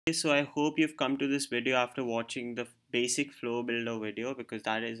So I hope you've come to this video after watching the basic flow builder video, because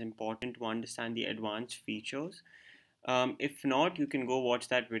that is important to understand the advanced features. If not, you can go watch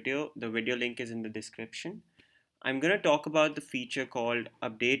that video. The video link is in the description. I'm going to talk about the feature called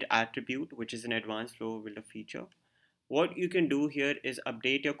update attribute, which is an advanced flow builder feature. What you can do here is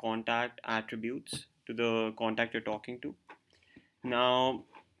update your contact attributes to the contact you're talking to. Now,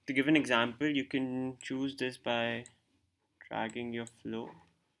 to give an example, you can choose this by dragging your flow,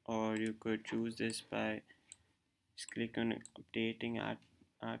 or you could choose this by just click on updating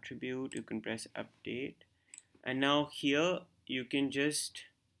attribute. You can press update, and now here you can just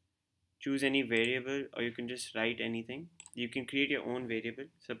choose any variable, or you can just write anything. You can create your own variable.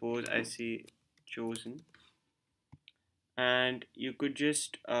 Suppose I see chosen, and you could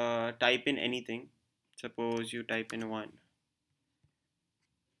just type in anything. Suppose you type in 1,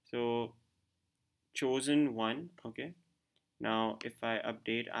 so chosen 1. Okay, now if I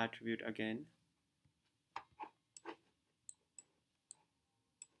update attribute again,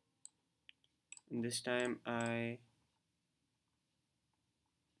 and this time I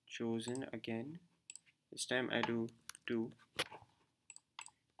chosen again, this time I do 2,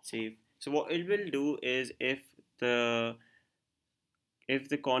 save. So what it will do is, the if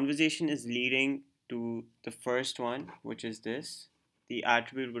the conversation is leading to the first one, which is this, the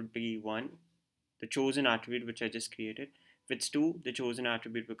attribute would be 1, the chosen attribute which I just created. If it's 2, the chosen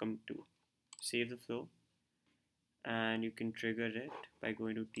attribute will become 2. Save the flow, and you can trigger it by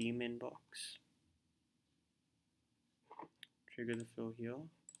going to team inbox, trigger the flow here.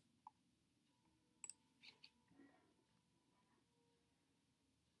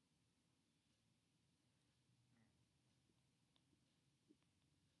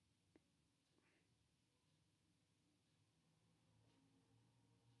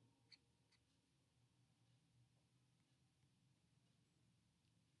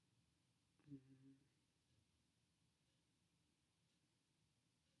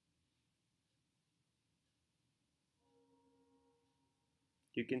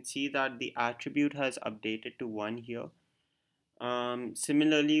 You can see that the attribute has updated to 1 here.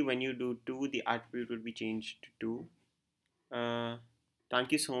 Similarly, when you do 2, the attribute will be changed to 2.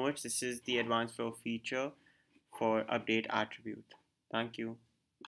 Thank you so much. This is the advanced flow feature for update attribute. Thank you.